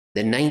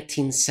the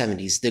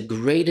 1970s, the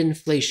Great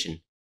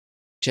Inflation.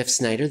 Jeff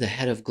Snider, the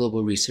head of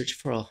global research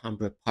for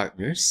Alhambra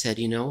Partners, said,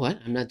 you know what?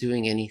 I'm not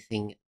doing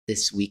anything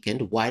this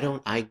weekend. Why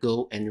don't I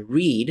go and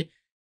read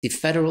the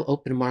Federal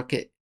Open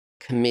Market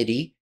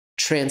Committee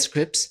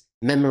transcripts,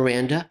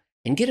 memoranda,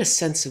 and get a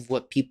sense of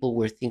what people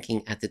were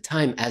thinking at the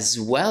time, as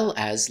well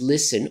as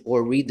listen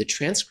or read the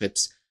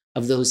transcripts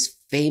of those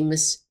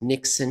famous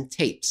Nixon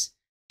tapes.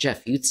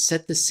 Jeff, you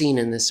set the scene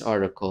in this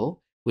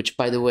article, which,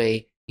 by the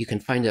way, you can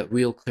find at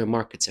Real Clear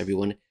Markets,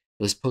 everyone. It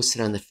was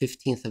posted on the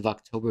 15th of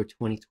October,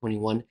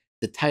 2021.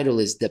 The title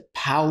is The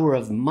Power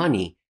of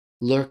Money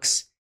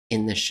Lurks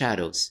in the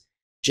Shadows.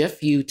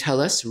 Jeff, you tell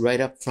us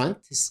right up front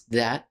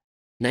that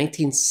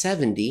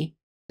 1970,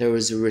 there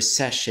was a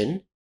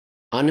recession,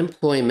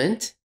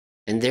 unemployment,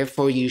 and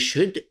therefore you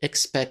should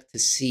expect to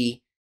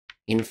see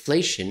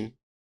inflation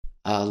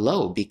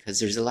low because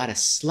there's a lot of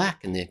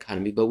slack in the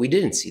economy, but we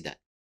didn't see that.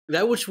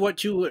 That's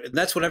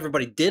what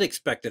everybody did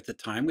expect at the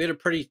time. We had a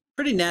pretty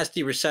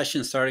nasty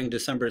recession starting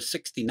December of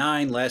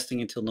 69, lasting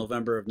until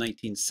November of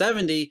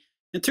 1970.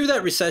 And through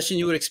that recession,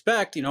 you would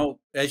expect,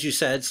 as you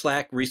said,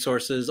 slack,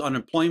 resources,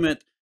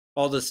 unemployment,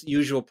 all the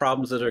usual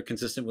problems that are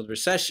consistent with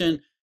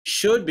recession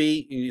should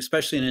be,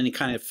 especially in any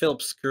kind of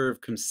Phillips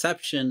curve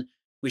conception,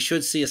 we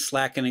should see a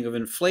slackening of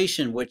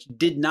inflation, which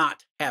did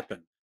not happen.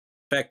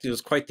 In fact, it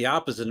was quite the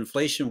opposite.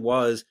 Inflation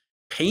was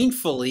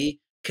painfully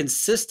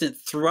consistent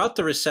throughout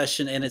the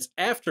recession and its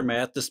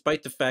aftermath,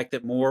 despite the fact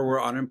that more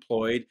were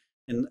unemployed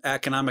and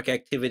economic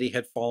activity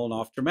had fallen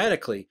off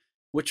dramatically,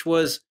 which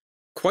was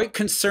quite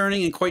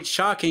concerning and quite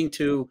shocking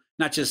to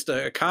not just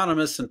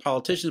economists and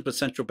politicians, but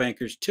central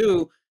bankers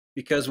too,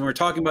 because when we're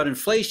talking about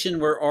inflation,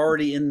 we're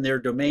already in their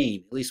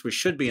domain. At least we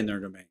should be in their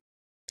domain.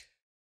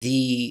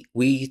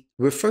 We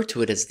refer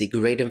to it as the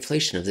Great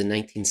Inflation of the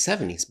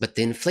 1970s, but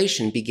the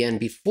inflation began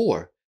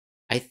before.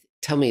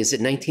 Tell me, is it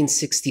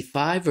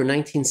 1965 or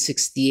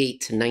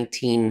 1968 to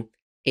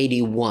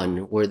 1981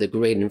 where the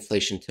Great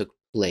Inflation took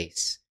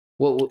place?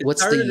 It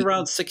started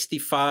around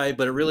 65,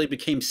 but it really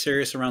became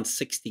serious around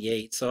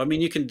 68. So, I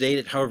mean, you can date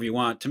it however you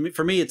want.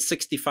 For me, it's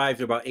 65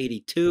 to about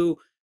 82.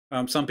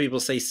 Some people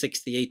say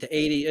 68 to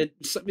 80.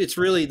 It's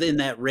really in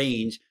that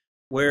range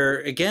where,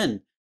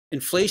 again,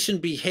 inflation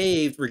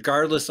behaved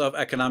regardless of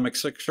economic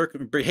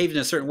behaved in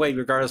a certain way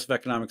regardless of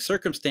economic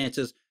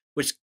circumstances,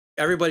 which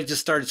everybody just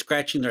started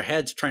scratching their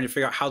heads trying to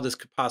figure out how this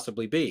could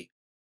possibly be.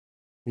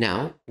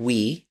 Now,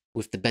 we,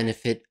 with the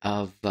benefit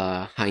of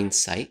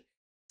hindsight,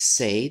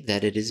 say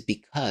that it is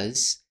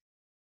because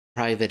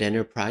private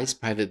enterprise,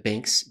 private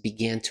banks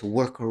began to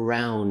work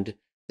around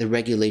the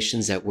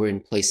regulations that were in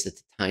place at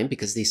the time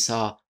because they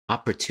saw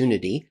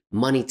opportunity,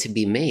 money to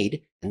be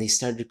made, and they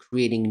started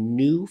creating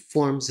new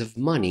forms of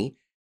money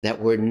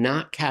that were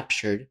not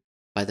captured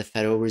by the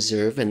Federal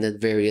Reserve and the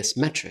various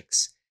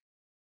metrics.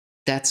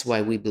 That's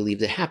why we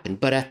believe it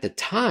happened. But at the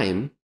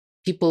time,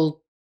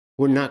 people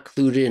were not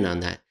clued in on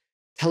that.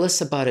 Tell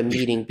us about a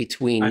meeting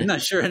between... I'm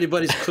not sure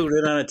anybody's clued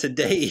in on it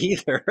today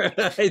either.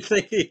 I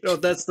think,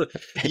 that's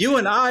you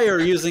and I are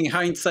using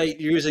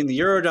hindsight, using the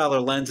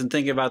Eurodollar lens and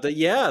thinking about that.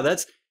 Yeah,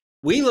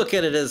 we look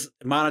at it as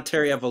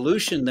monetary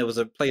evolution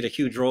that played a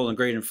huge role in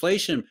great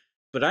inflation.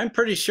 But I'm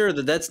pretty sure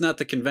that that's not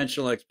the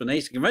conventional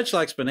explanation.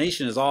 Conventional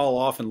explanation is all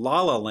off in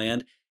la-la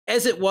land,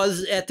 as it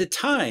was at the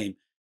time.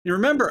 And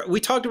remember,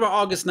 we talked about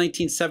August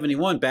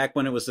 1971, back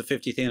when it was the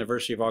 50th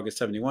anniversary of August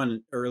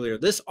 71, earlier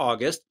this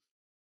August,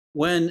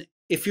 when,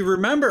 if you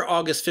remember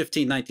August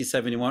 15,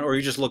 1971, or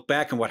you just look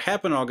back on what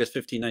happened on August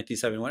 15,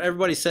 1971,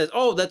 everybody says,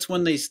 oh, that's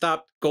when they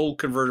stopped gold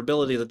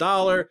convertibility of the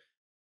dollar.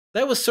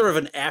 That was sort of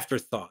an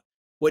afterthought.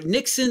 What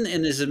Nixon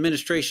and his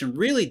administration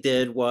really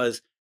did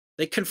was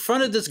they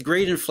confronted this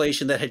great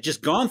inflation that had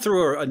just gone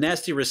through a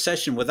nasty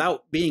recession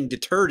without being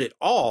deterred at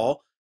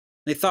all.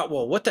 They thought,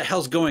 well, what the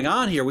hell's going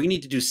on here? We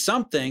need to do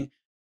something.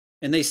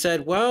 And they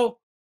said, well,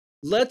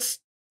 let's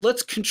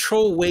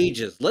control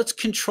wages. Let's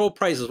control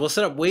prices. We'll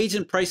set up wage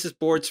and prices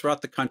boards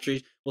throughout the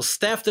country. We'll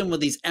staff them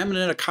with these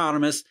eminent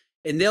economists.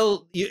 And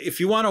if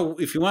you want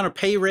a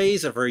pay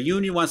raise, if a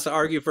union wants to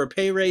argue for a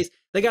pay raise,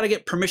 they got to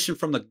get permission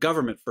from the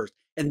government first.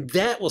 And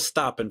that will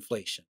stop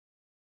inflation.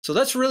 So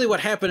that's really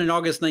what happened in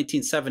August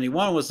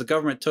 1971 was the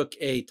government took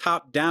a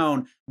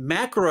top-down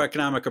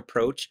macroeconomic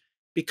approach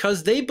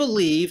because they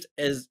believed,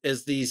 as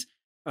these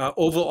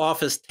Oval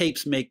Office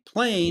tapes make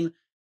plain,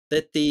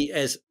 that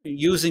as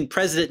using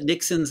President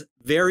Nixon's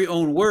very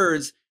own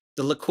words,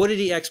 the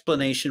liquidity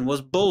explanation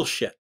was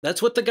bullshit.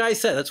 That's what the guy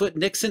said. That's what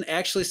Nixon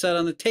actually said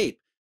on the tape,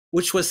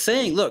 which was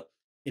saying, look,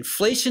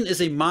 inflation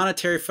is a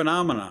monetary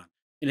phenomenon.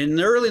 And in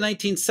the early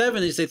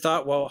 1970s, they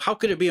thought, well, how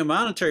could it be a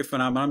monetary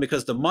phenomenon?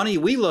 Because the money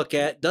we look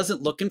at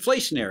doesn't look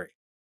inflationary.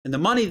 And the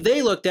money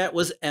they looked at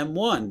was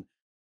M1.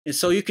 And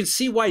so you can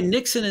see why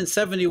Nixon in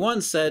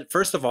 71 said,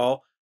 first of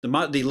all,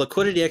 the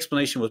liquidity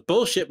explanation was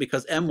bullshit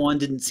because M1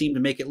 didn't seem to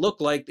make it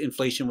look like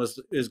inflation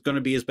is going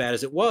to be as bad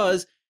as it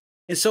was.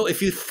 And so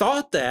if you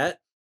thought that,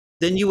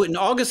 then you would, in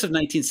August of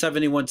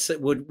 1971,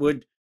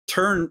 would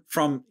turn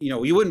from,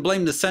 you wouldn't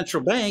blame the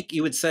central bank.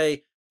 You would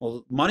say,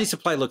 well, money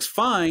supply looks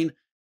fine.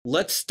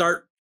 Let's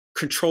start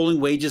controlling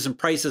wages and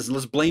prices, and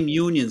let's blame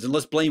unions and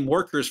let's blame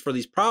workers for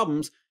these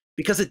problems,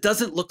 because it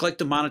doesn't look like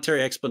the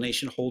monetary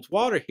explanation holds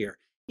water here.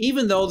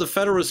 Even though the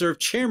Federal Reserve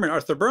Chairman,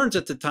 Arthur Burns,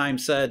 at the time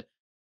said,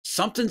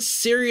 something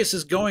serious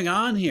is going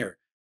on here.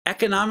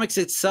 Economics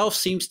itself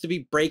seems to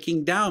be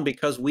breaking down,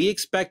 because we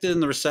expected in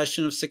the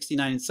recession of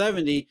 69 and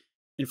 70,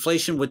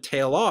 inflation would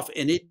tail off,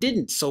 and it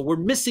didn't. So we're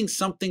missing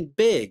something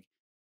big.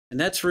 And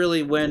that's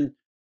really when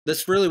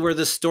where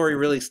this story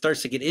really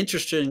starts to get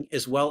interesting,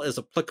 as well as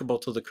applicable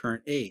to the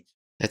current age.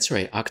 That's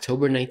right.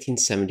 October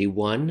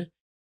 1971,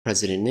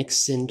 President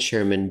Nixon,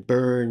 Chairman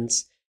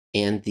Burns,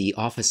 and the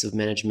Office of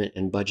Management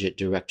and Budget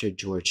Director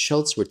George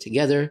Shultz were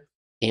together.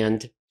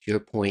 And to your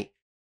point,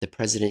 the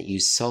president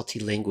used salty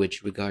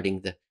language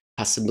regarding the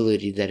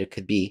possibility that it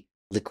could be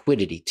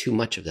liquidity, too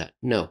much of that.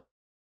 No,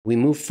 we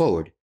move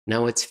forward.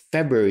 Now it's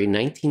February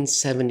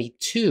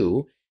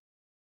 1972.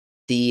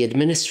 The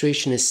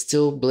administration is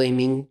still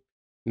blaming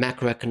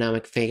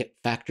macroeconomic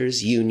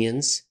factors,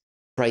 unions,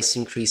 price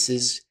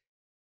increases.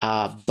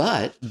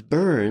 But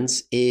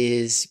Burns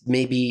is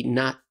maybe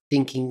not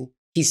thinking,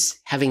 he's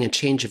having a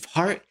change of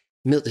heart.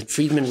 Milton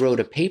Friedman wrote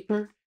a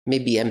paper.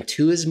 Maybe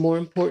M2 is more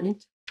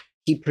important.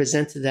 He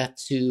presented that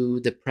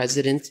to the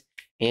president,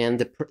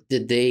 and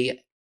did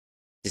they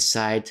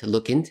decide to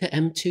look into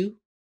M2?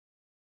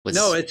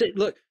 No,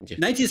 look,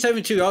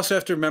 1972, you also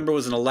have to remember,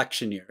 was an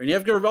election year. And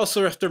you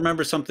also have to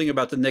remember something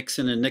about the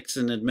Nixon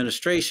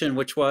administration,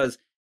 which was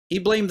he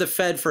blamed the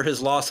Fed for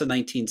his loss in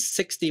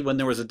 1960 when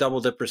there was a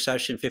double-dip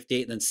recession,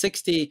 58 and then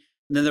 60.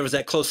 And then there was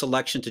that close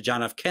election to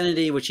John F.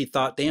 Kennedy, which he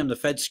thought, damn, the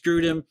Fed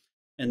screwed him.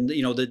 And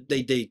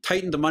they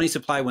tightened the money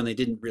supply when they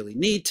didn't really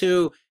need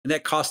to, and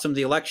that cost him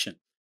the election.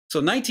 So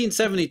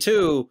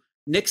 1972,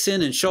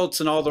 Nixon and Shultz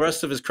and all the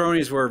rest of his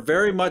cronies were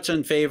very much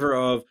in favor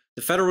of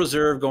the Federal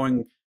Reserve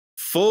going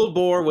full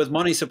bore with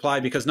money supply,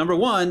 because number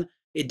one,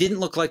 it didn't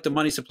look like the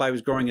money supply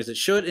was growing as it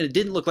should, and it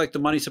didn't look like the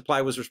money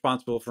supply was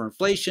responsible for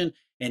inflation.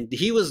 And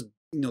he was,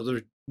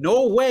 there's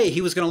no way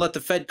he was going to let the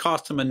Fed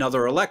cost him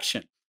another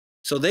election.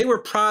 So they were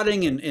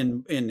prodding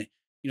and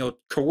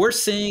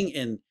coercing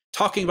and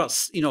talking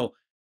about,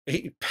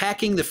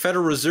 packing the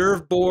Federal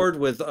Reserve Board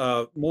with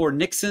more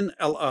Nixon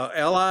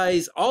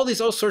allies,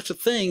 all sorts of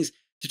things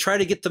to try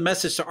to get the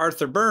message to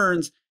Arthur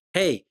Burns,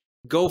 hey,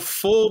 go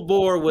full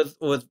bore with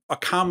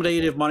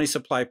accommodative money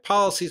supply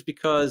policies,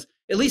 because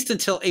at least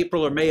until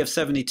April or May of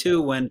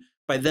 72, when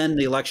by then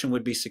the election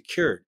would be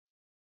secured.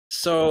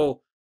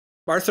 So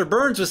Arthur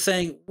Burns was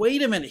saying,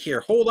 wait a minute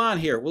here, hold on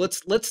here. Well,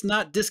 let's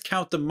not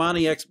discount the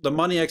money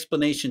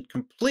explanation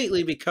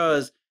completely,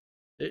 because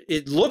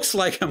it looks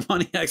like a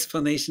money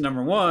explanation,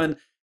 number one.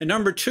 And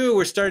number two,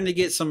 we're starting to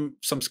get some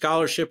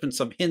scholarship and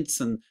some hints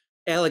and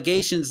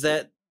allegations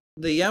that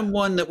the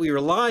M1 that we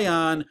rely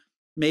on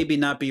maybe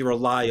not be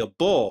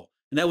reliable.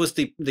 And that was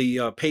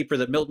the paper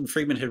that Milton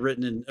Friedman had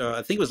written in,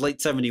 I think it was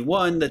late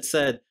 71, that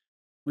said,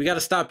 we got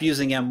to stop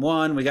using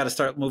M1. We got to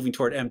start moving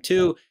toward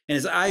M2.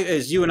 And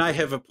as you and I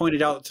have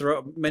pointed out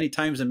throughout many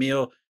times,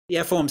 Emil, the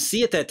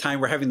FOMC at that time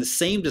were having the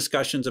same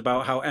discussions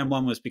about how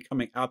M1 was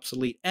becoming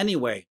obsolete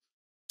anyway.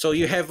 So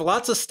you have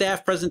lots of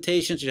staff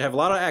presentations. You have a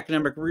lot of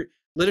academic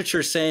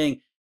literature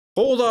saying,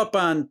 hold up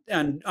on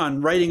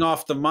writing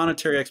off the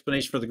monetary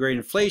explanation for the great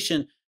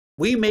inflation.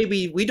 We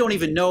don't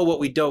even know what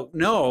we don't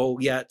know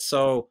yet.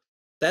 So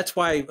that's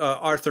why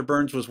Arthur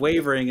Burns was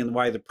wavering, and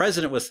why the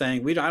president was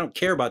saying, I don't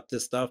care about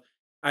this stuff.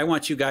 I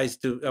want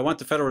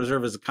the Federal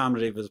Reserve as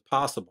accommodative as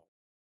possible.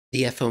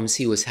 The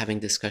FOMC was having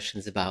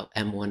discussions about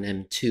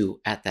M1, M2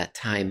 at that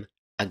time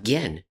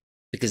again,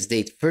 because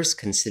they first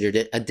considered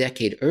it a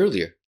decade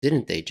earlier,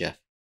 didn't they, Jeff?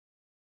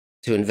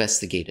 To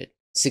investigate it.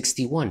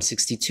 61,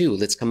 62,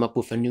 let's come up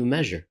with a new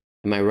measure.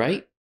 Am I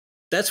right?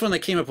 That's when they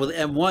came up with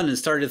M1 and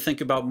started to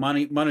think about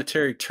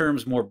monetary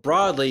terms more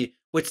broadly,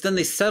 which then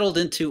they settled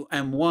into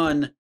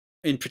M1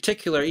 in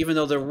particular, even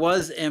though there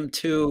was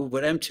M2,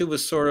 but M2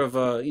 was sort of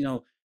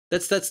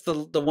that's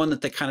the one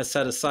that they kind of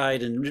set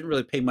aside and didn't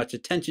really pay much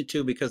attention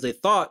to, because they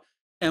thought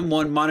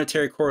M1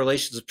 monetary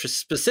correlations,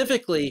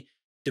 specifically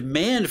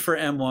demand for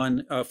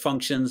M1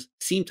 functions,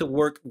 seemed to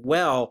work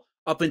well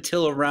up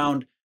until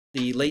around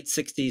the late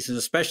 60s, and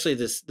especially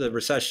the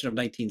recession of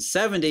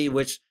 1970,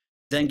 which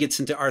then gets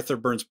into Arthur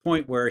Burns'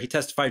 point, where he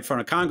testified in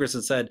front of Congress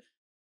and said,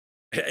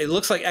 it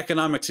looks like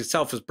economics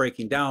itself is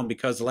breaking down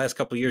because the last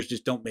couple of years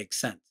just don't make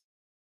sense.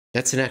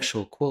 That's an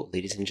actual quote,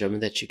 ladies and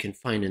gentlemen, that you can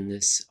find in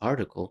this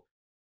article.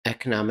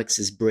 Economics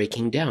is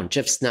breaking down.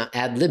 Jeff's not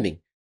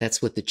ad-libbing.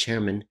 That's what the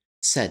chairman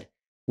said.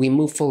 We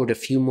move forward a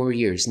few more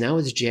years. Now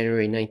it's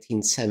January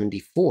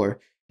 1974,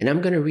 and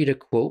I'm going to read a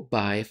quote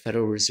by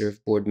Federal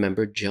Reserve Board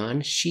member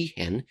John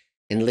Sheehan.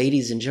 And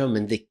ladies and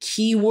gentlemen, the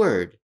key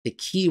word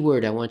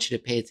I want you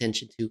to pay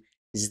attention to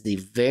is the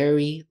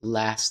very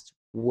last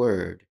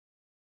word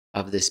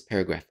of this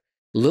paragraph.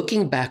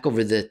 Looking back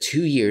over the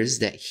 2 years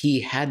that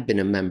he had been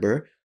a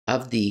member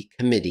of the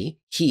committee,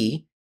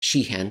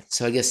 Sheehan,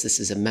 so I guess this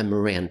is a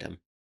memorandum,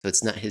 so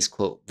it's not his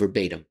quote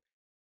verbatim,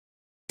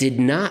 did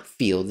not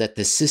feel that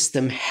the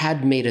system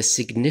had made a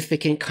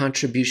significant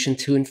contribution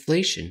to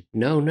inflation.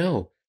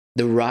 No.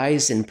 The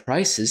rise in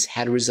prices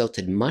had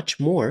resulted much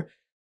more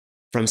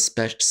from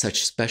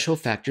such special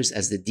factors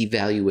as the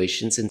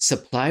devaluations and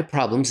supply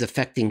problems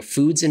affecting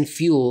foods and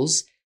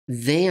fuels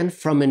than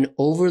from an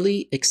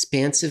overly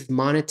expansive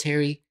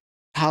monetary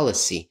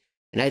policy.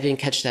 And I didn't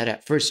catch that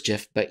at first,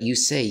 Jeff, but you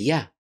say,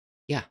 yeah,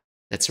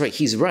 that's right.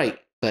 He's right,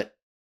 but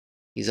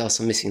he's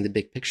also missing the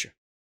big picture.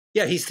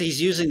 Yeah,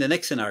 he's using the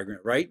Nixon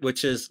argument, right?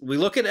 Which is we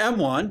look at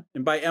M1,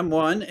 and by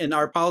M1 and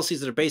our policies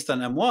that are based on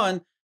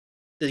M1,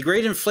 the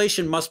great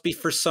inflation must be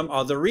for some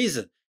other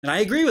reason. And I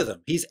agree with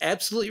him. He's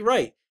absolutely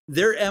right.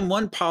 Their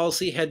M1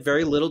 policy had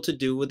very little to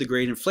do with the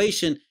great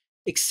inflation,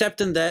 except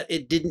in that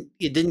it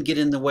didn't get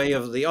in the way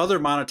of the other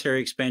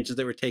monetary expansions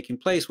that were taking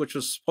place, which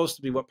was supposed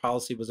to be what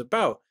policy was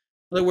about.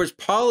 In other words,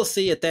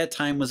 policy at that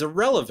time was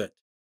irrelevant.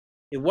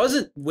 It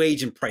wasn't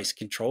wage and price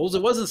controls.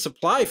 It wasn't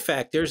supply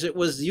factors. It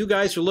was you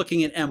guys were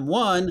looking at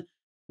M1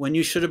 when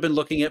you should have been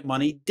looking at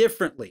money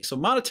differently. So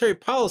monetary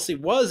policy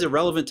was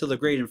irrelevant to the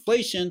great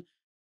inflation.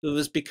 It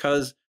was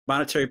because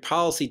monetary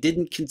policy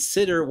didn't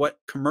consider what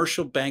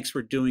commercial banks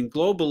were doing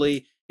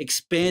globally,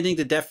 expanding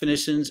the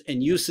definitions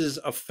and uses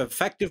of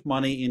effective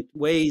money in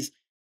ways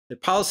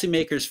that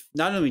policymakers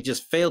not only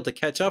just failed to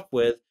catch up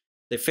with,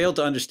 they failed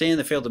to understand,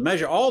 they failed to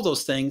measure all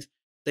those things.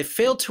 They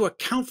failed to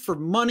account for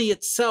money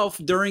itself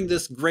during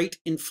this great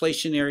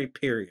inflationary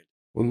period.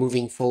 We're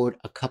moving forward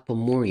a couple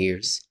more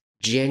years.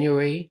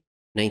 January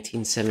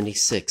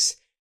 1976.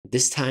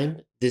 This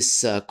time,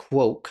 this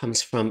quote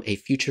comes from a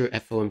future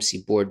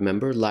FOMC board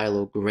member,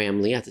 Lyle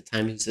Gramley. At the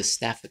time, he was a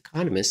staff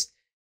economist.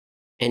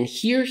 And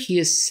here he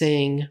is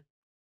saying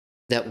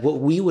that what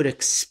we would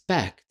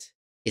expect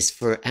is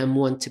for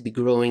M1 to be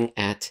growing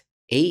at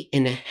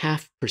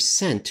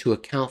 8.5% to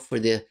account for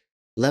the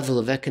level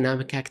of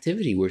economic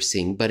activity we're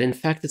seeing. But in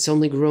fact, it's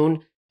only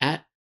grown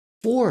at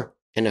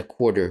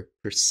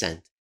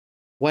 4.25%.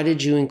 Why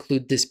did you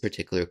include this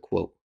particular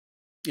quote?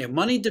 Yeah,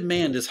 money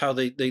demand is how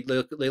they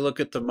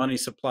look at the money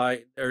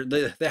supply, or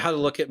how to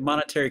look at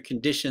monetary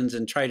conditions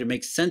and try to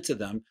make sense of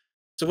them.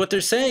 So what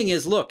they're saying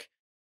is, look,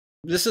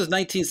 this is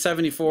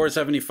 1974,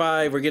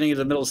 75. We're getting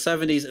into the middle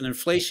 70s, and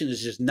inflation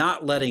is just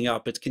not letting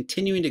up. It's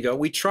continuing to go.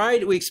 We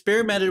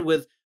experimented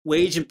with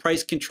wage and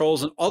price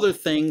controls and other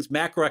things,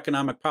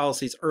 macroeconomic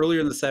policies earlier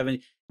in the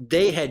 70s.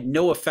 They had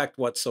no effect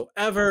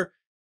whatsoever.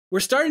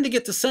 We're starting to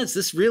get the sense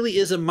this really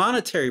is a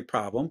monetary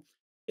problem.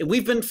 And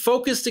we've been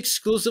focused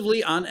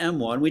exclusively on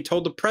M1. We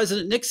told the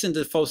President Nixon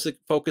to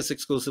focus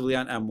exclusively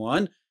on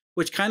M1,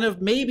 which kind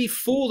of maybe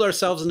fooled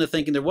ourselves into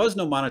thinking there was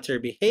no monetary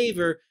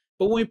behavior.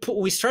 But when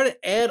we start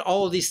to add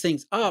all of these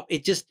things up,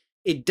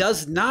 it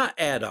does not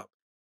add up.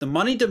 The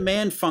money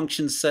demand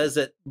function says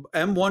that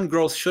M1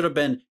 growth should have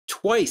been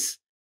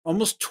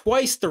almost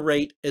twice the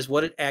rate as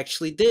what it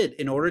actually did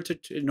in order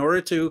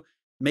to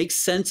make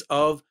sense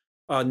of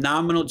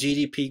nominal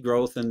GDP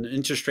growth and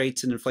interest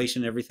rates and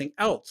inflation and everything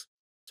else.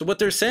 So what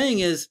they're saying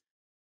is,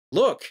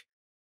 look,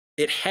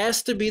 it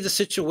has to be the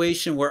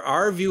situation where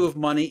our view of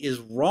money is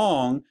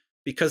wrong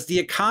because the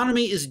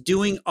economy is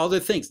doing other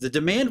things. The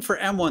demand for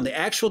M1, the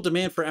actual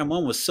demand for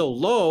M1 was so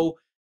low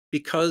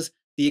because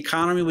the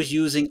economy was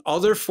using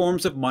other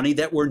forms of money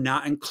that were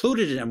not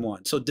included in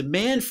M1. So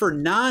demand for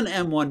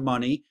non-M1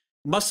 money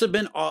must have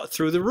been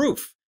through the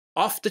roof,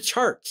 off the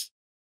charts.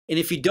 And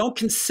if you don't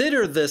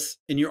consider this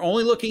and you're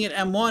only looking at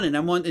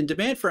M1 and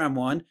demand for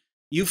M1,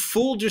 you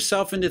fooled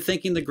yourself into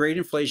thinking the great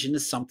inflation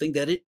is something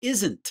that it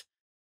isn't.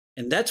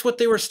 And that's what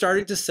they were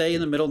starting to say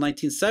in the middle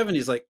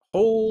 1970s, like,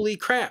 holy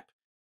crap,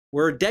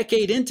 we're a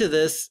decade into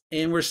this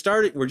and we're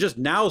just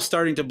now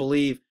starting to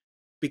believe,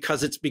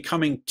 because it's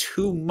becoming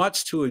too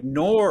much to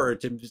ignore or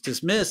to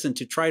dismiss and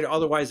to try to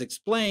otherwise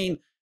explain,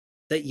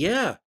 that,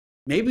 yeah,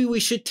 maybe we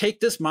should take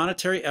this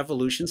monetary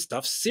evolution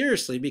stuff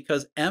seriously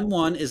because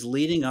M1 is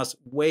leading us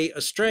way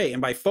astray.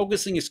 And by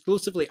focusing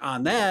exclusively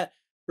on that,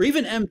 or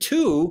even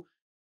M2,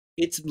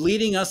 it's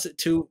leading us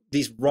to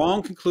these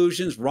wrong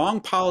conclusions,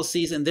 wrong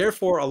policies, and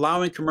therefore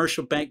allowing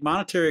commercial bank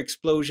monetary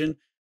explosion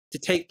to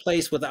take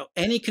place without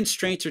any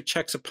constraints or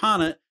checks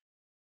upon it.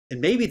 And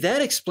maybe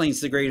that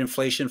explains the great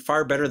inflation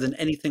far better than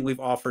anything we've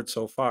offered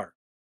so far.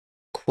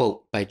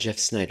 Quote by Jeff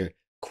Snider,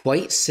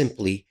 quite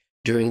simply,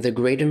 during the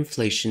great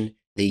inflation,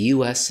 the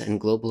U.S. and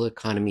global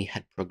economy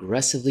had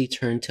progressively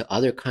turned to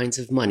other kinds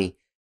of money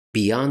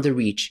beyond the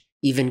reach,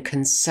 even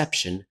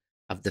conception,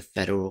 of the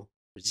Federal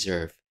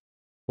Reserve.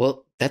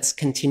 Well, that's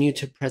continued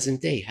to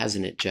present day,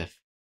 hasn't it, Jeff?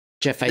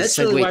 Jeff, that's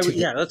really why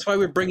that's why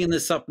we're bringing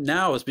this up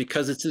now, is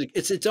because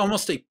it's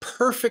almost a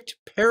perfect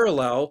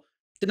parallel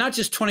to not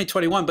just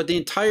 2021, but the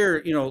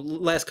entire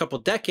last couple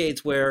of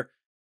decades where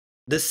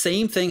the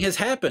same thing has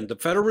happened. The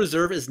Federal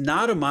Reserve is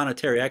not a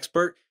monetary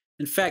expert.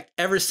 In fact,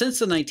 ever since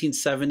the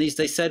 1970s,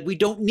 they said we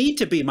don't need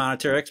to be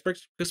monetary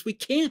experts because we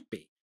can't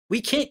be.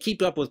 We can't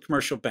keep up with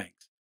commercial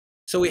banks.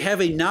 So we have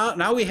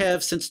now we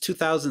have, since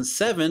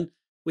 2007,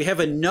 we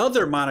have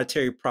another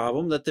monetary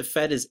problem that the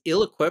Fed is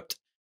ill-equipped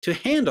to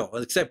handle,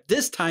 except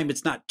this time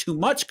it's not too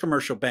much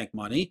commercial bank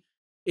money,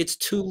 it's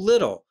too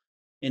little.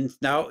 And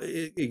now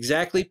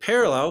exactly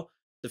parallel,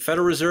 The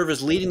Federal Reserve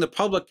is leading the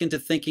public into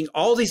thinking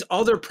all these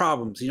other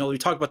problems. We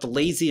talk about the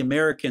lazy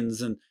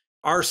Americans and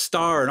our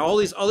star and all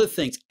these other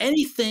things.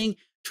 Anything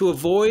to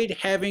avoid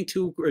having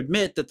to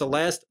admit that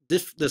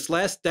this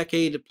last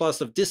decade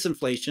plus of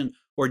disinflation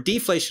or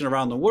deflation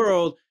around the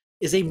world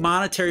is a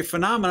monetary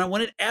phenomenon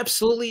when it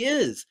absolutely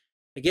is.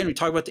 Again, we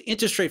talk about the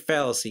interest rate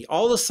fallacy,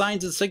 all the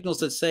signs and signals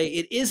that say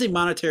it is a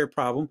monetary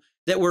problem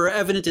that were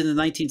evident in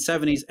the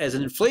 1970s as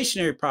an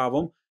inflationary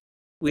problem.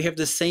 We have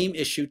the same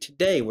issue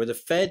today where the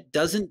Fed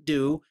doesn't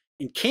do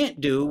and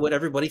can't do what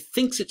everybody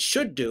thinks it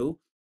should do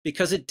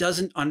because it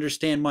doesn't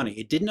understand money.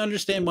 It didn't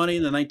understand money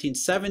in the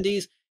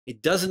 1970s.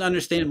 It doesn't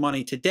understand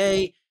money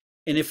today.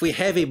 And if we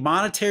have a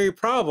monetary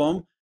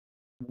problem,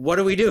 what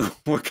do?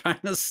 We're kind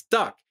of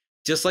stuck.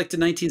 Just like the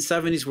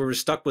 1970s, where we're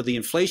stuck with the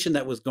inflation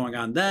that was going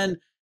on then.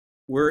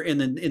 We're in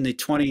the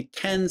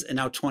 2010s and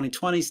now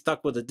 2020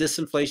 stuck with a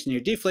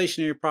disinflationary,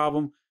 deflationary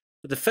problem.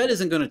 But the Fed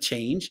isn't going to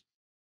change.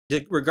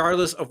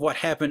 Regardless of what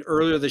happened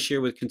earlier this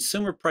year with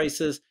consumer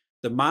prices,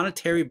 the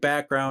monetary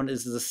background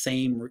is the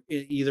same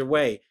either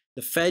way.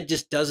 The Fed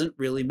just doesn't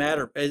really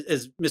matter.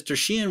 As Mr.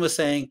 Sheehan was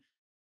saying,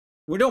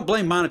 we don't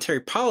blame monetary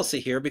policy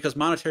here because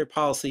monetary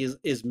policy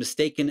is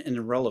mistaken and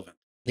irrelevant.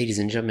 Ladies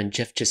and gentlemen,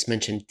 Jeff just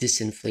mentioned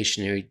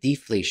disinflationary,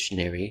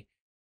 deflationary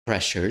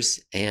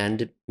pressures,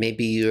 and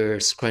maybe you're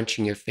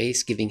scrunching your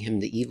face, giving him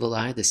the evil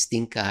eye, the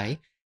stink eye.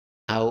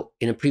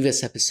 In a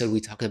previous episode,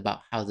 we talked about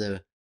how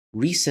the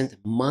recent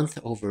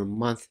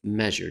month-over-month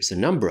measures, a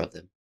number of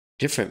them,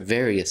 different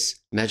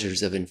various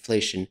measures of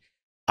inflation,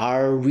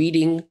 are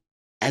reading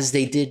as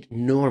they did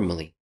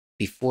normally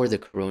before the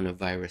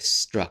coronavirus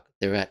struck.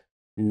 They're at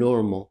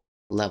normal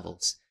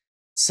levels.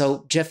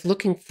 So, Jeff,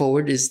 looking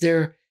forward,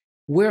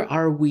 where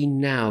are we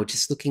now?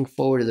 Just looking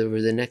forward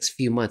over the next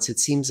few months, it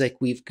seems like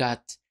we've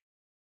got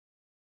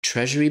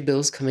Treasury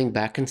bills coming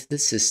back into the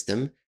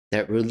system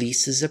that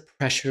releases a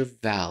pressure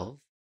valve,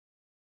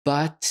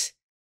 but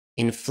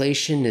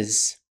inflation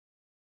is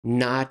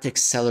not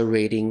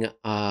accelerating.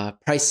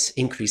 Price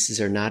increases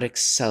are not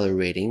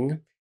accelerating.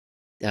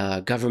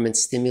 Government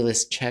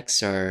stimulus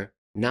checks are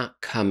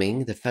not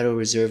coming. The Federal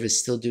Reserve is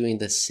still doing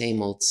the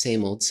same old,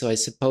 same old. So I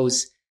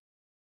suppose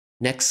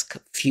next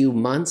few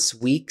months,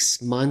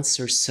 weeks, months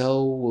or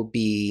so will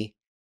be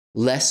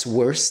less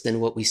worse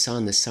than what we saw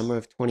in the summer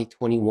of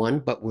 2021,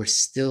 but we're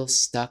still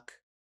stuck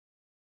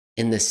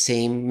in the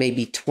same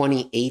maybe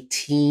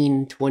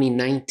 2018,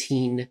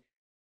 2019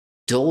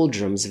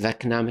 doldrums of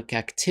economic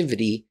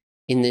activity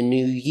in the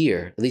new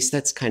year. At least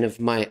that's kind of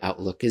my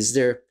outlook.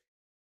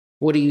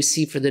 What do you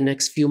see for the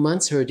next few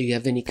months, or do you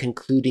have any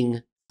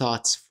concluding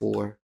thoughts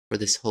for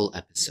this whole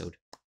episode?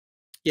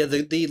 Yeah,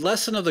 the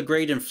lesson of the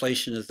great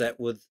inflation is that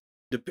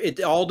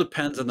it all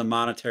depends on the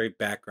monetary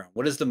background.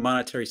 What is the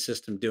monetary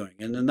system doing?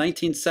 In the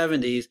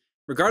 1970s,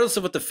 regardless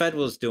of what the Fed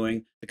was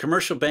doing, the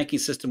commercial banking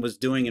system was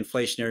doing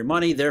inflationary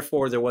money.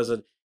 Therefore, there was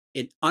an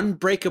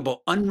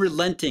unbreakable,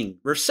 unrelenting,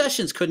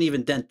 recessions couldn't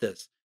even dent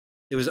this.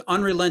 There was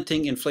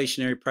unrelenting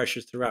inflationary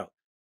pressures throughout.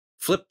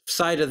 Flip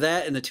side of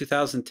that, in the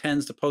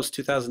 2010s, the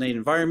post-2008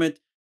 environment,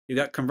 you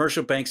got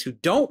commercial banks who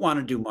don't want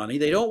to do money.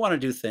 They don't want to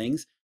do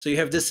things. So you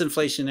have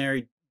disinflation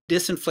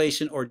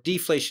or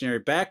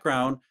deflationary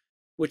background,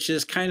 which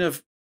is kind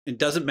of, it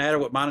doesn't matter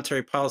what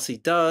monetary policy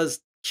does,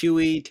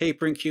 QE,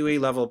 tapering QE,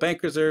 level of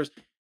bank reserves.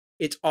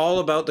 It's all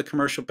about the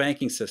commercial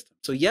banking system.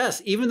 So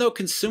yes, even though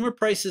consumer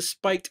prices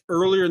spiked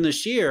earlier in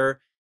this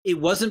year,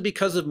 it wasn't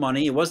because of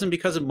money. It wasn't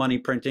because of money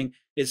printing.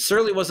 It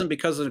certainly wasn't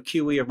because of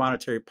QE or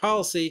monetary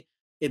policy.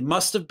 It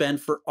must have been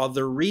for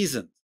other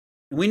reasons.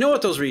 And we know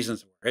what those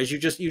reasons were. As you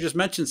just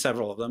mentioned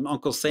several of them,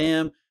 Uncle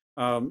Sam,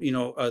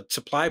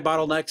 supply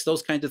bottlenecks,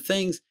 those kinds of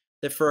things,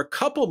 that for a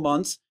couple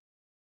months,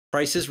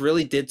 prices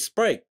really did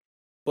spike.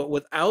 But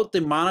without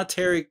the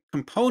monetary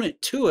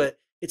component to it,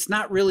 it's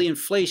not really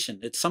inflation.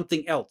 It's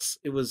something else.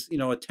 It was,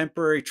 a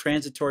temporary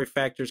transitory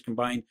factors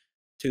combined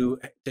to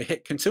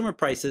hit consumer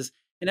prices.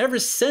 And ever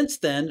since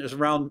then,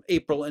 around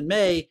April and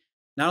May,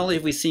 not only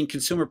have we seen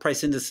consumer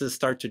price indices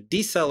start to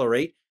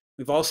decelerate,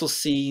 we've also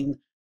seen,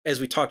 as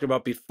we talked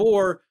about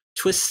before,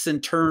 twists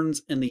and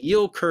turns in the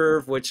yield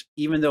curve, which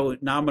even though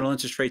nominal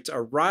interest rates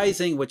are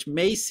rising, which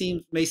may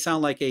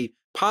sound like a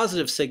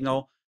positive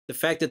signal, the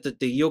fact that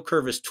the yield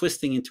curve is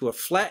twisting into a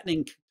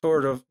flattening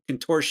sort of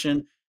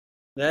contortion,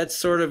 that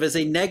sort of is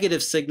a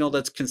negative signal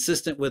that's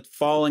consistent with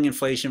falling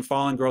inflation,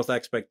 falling growth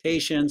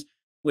expectations,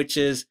 which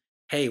is,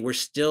 hey, we're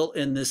still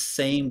in this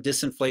same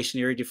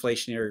disinflationary,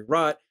 deflationary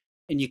rut,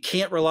 and you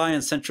can't rely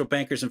on central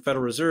bankers and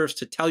Federal Reserves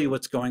to tell you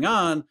what's going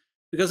on,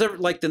 because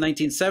like the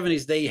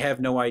 1970s, they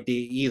have no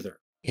idea either.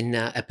 In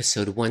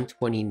episode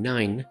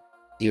 129,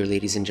 dear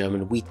ladies and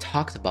gentlemen, we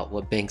talked about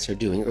what banks are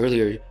doing.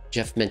 Earlier,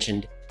 Jeff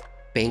mentioned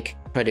bank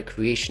credit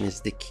creation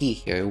is the key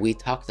here, and we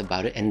talked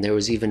about it. And there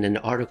was even an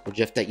article,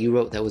 Jeff, that you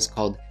wrote that was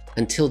called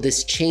 "Until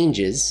This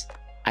Changes,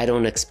 I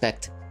Don't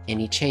Expect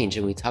Any Change."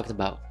 And we talked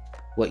about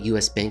what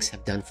U.S. banks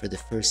have done for the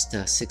first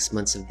 6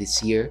 months of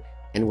this year.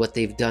 And what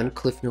they've done,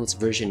 Cliff Notes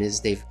version,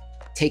 is they've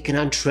taken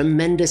on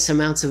tremendous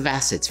amounts of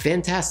assets.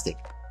 Fantastic.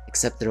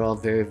 Except they're all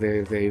very,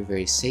 very, very,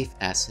 very safe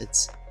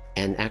assets.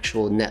 and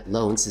actual net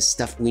loans, the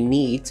stuff we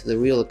need to the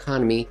real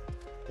economy,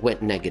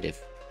 went negative.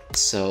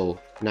 So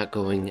not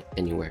going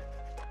anywhere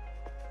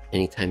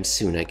anytime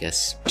soon, I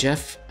guess.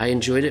 Jeff, I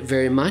enjoyed it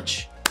very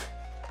much.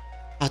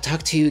 I'll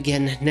talk to you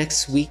again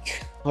next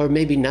week, or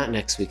maybe not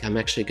next week. I'm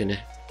actually gonna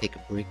have to take a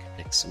break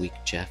next week,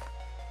 Jeff.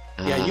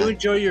 Yeah, you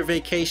enjoy your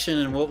vacation,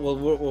 and we'll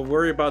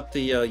worry about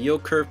the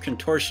yield curve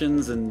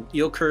contortions and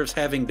yield curves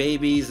having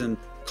babies and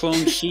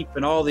cloned sheep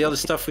and all the other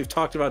stuff we've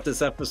talked about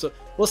this episode.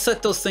 We'll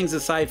set those things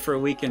aside for a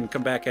week and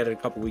come back at it a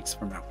couple weeks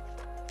from now.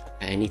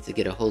 I need to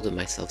get a hold of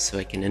myself so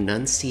I can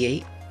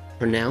enunciate,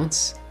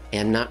 pronounce,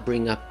 and not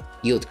bring up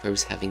yield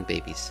curves having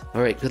babies.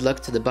 All right, good luck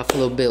to the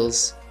Buffalo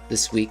Bills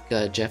this week,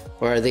 Jeff.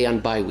 Or are they on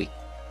bye week?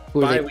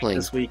 Who are they playing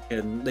this week,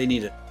 and they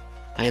need it.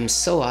 I am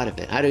so out of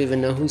it. I don't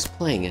even know who's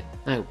playing it.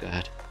 Oh,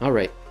 God. All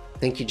right.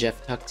 Thank you,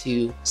 Jeff. Talk to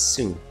you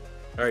soon.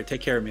 All right.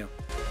 Take care, Emil.